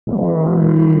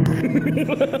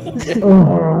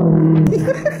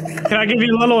Can I give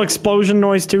you a little explosion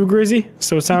noise too, Grizzy?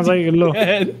 So it sounds like a little.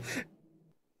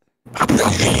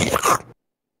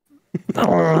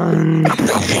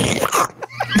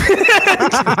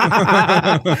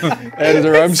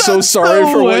 Editor, I'm so sorry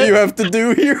for what you have to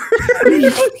do here.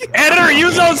 Editor,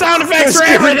 use those sound effects for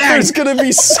everything! There's gonna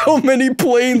be so many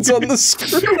planes on the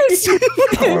screen.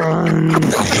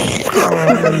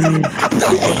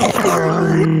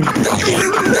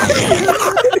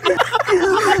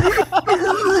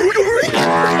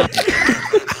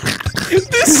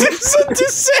 This is a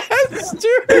disaster!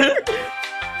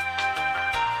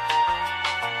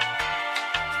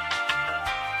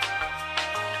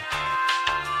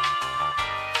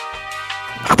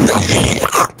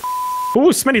 Ooh,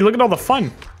 Smitty, look at all the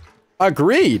fun.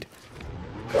 Agreed.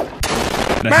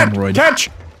 Matt, catch!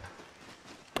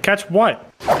 Catch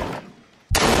what?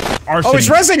 Arson. Oh, he's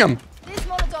rezzing him!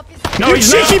 No, you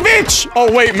he's cheeky not. bitch!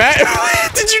 Oh, wait, Matt.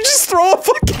 Did you just throw a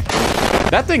fucking...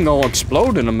 That thing gonna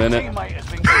explode in a minute.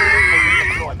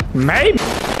 Maybe.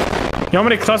 You want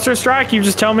me to cluster strike? You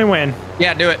just tell me when.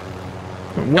 Yeah, do it.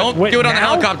 Don't do it on the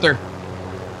helicopter.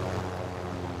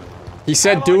 He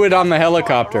said do it on the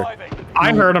helicopter.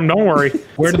 I heard him, don't worry.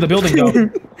 Where did the building go?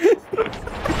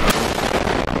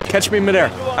 Catch me midair.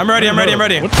 I'm ready.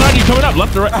 What side are you coming up?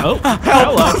 Left or right? Oh,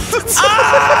 hello.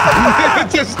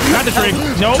 Just not the trick.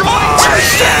 Nope.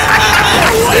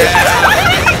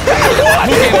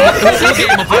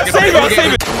 I'll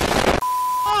save it.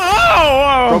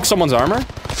 Oh! Broke someone's armor?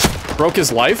 Broke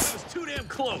his life? Too damn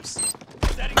close.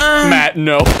 Matt,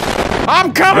 no.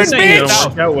 I'm coming,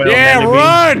 bitch! Well, yeah,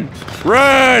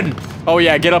 run! Oh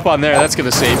yeah, get up on there. That's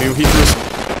gonna save you. He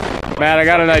threw. Matt, I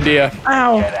got an idea.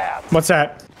 Ow. What's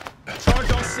that?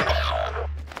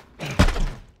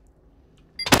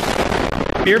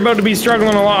 You're about to be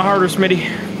struggling a lot harder, Smitty.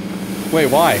 Wait,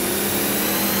 why?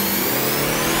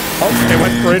 Oh, they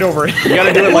went right over it. You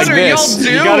gotta do it like What are this.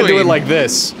 y'all You gotta do it doing? like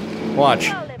this.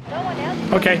 Watch.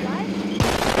 Okay.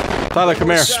 Tyler, come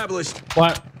here. Established.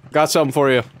 What? Got something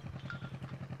for you.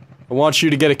 I want you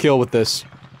to get a kill with this.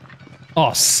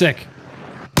 Oh, sick.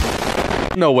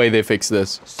 No way they fix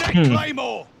this.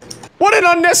 Claymore. What an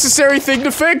unnecessary thing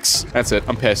to fix! That's it.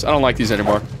 I'm pissed. I don't like these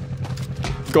anymore.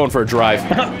 Going for a drive.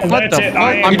 That's it.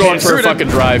 I'm going for a fucking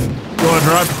drive. You want to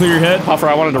drive to clear your head? Puffer,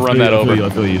 I wanted to run that over. I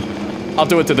feel you. I'll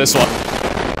do it to this one.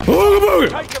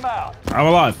 Take him out. I'm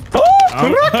alive.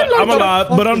 I'm alive,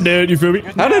 but I'm dead. You feel me?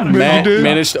 How did Matt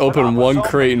manage to open one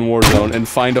crate in Warzone and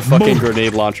find a fucking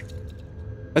grenade launcher?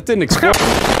 That didn't explode.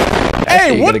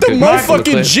 Hey, what the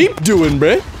motherfucking Jeep doing,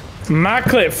 bruh? My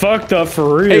clip fucked up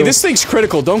for real. Hey, this thing's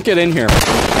critical. Don't get in here.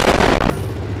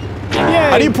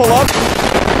 How do you pull up?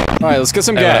 Alright, let's get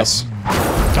some gas.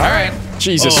 Alright.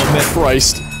 Jesus Oh,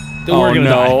 Christ. We're gonna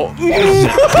no. Wait,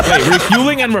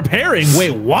 refueling and repairing?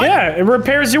 Wait, what? Yeah, it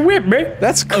repairs your whip, man.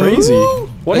 That's crazy.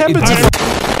 What happened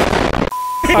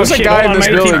to... There's a guy in this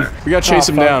building. We gotta chase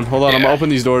him down. Hold on, I'm gonna open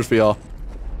these doors for y'all.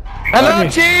 Hello,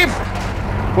 Chief!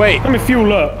 Wait, Let me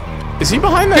fuel up. is he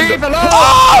behind that? Chief, hello!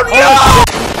 Oh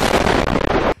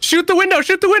no! Shoot the window!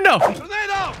 Shoot the window!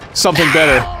 Something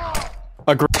better.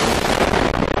 A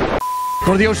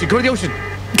Go to the ocean, go to the ocean!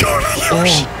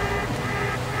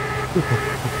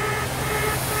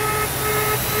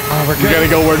 Oh, we're You good. gotta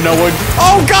go where no one.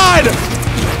 Oh God!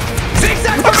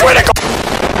 A critical.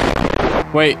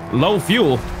 Wait. Low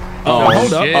fuel. Oh,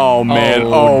 hold up. shit. Oh man.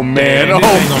 Oh man. Damn, Oh.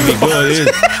 this ain't gonna be good. is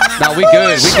it? No, we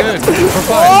good, we good. We're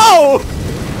fine. Oh!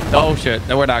 Oh shit,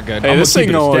 no, we're not good. Hey, this Keep thing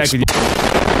it a no. stack of you.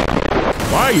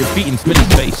 Why are your feet in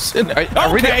Smitty's face?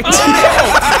 Are we Okay.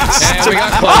 And we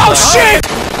got close. Oh shit!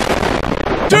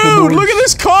 Dude, look at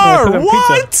this car! Yeah,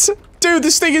 What? Dude,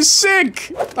 this thing is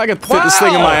sick! I could fit this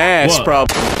thing in my ass, What?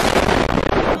 probably.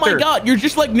 Oh my god, you're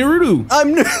just like Naruto.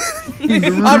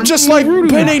 I'm just like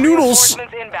penne noodles.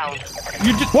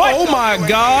 You're just. Oh my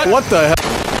god. What the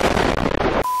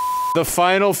hell? The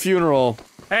final funeral.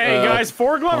 Hey guys,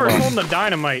 Four Glover's holding the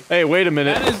dynamite. Hey, wait a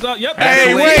minute. That is. Yep.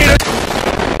 Hey, Actually- wait!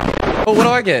 Oh, what do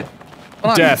I get?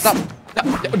 Hold on, Death. stop.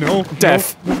 No.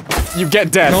 Death. You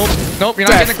get death. Nope, you're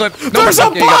not Death. getting the clip. Nope, There's a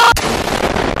okay, you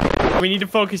got- We need to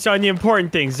focus on the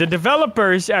important things. The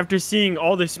developers, after seeing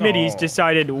all the Smitties,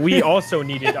 decided we also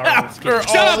needed our own skin.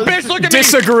 Shut up, bitch! Look at me!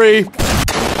 Disagree.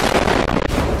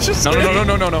 Just No.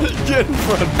 get in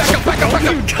front. Back up, back up, back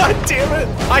up! God damn it!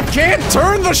 I can't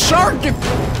turn the shark.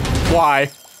 Why?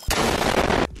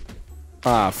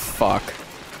 Ah, fuck.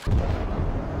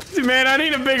 Man, I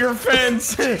need a bigger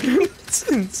fence.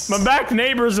 My back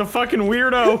neighbor's a fucking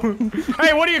weirdo.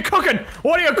 Hey, what are you cooking?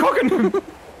 What are you cooking?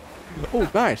 Oh,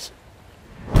 nice.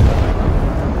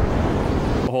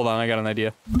 hold on, I got an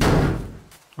idea.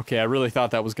 Okay, I really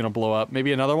thought that was gonna blow up.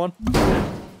 Maybe another one?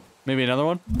 Maybe another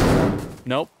one?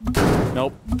 Nope.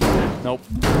 Nope. Nope.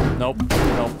 Nope.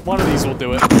 Nope. One of these will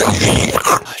do it.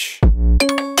 Hush.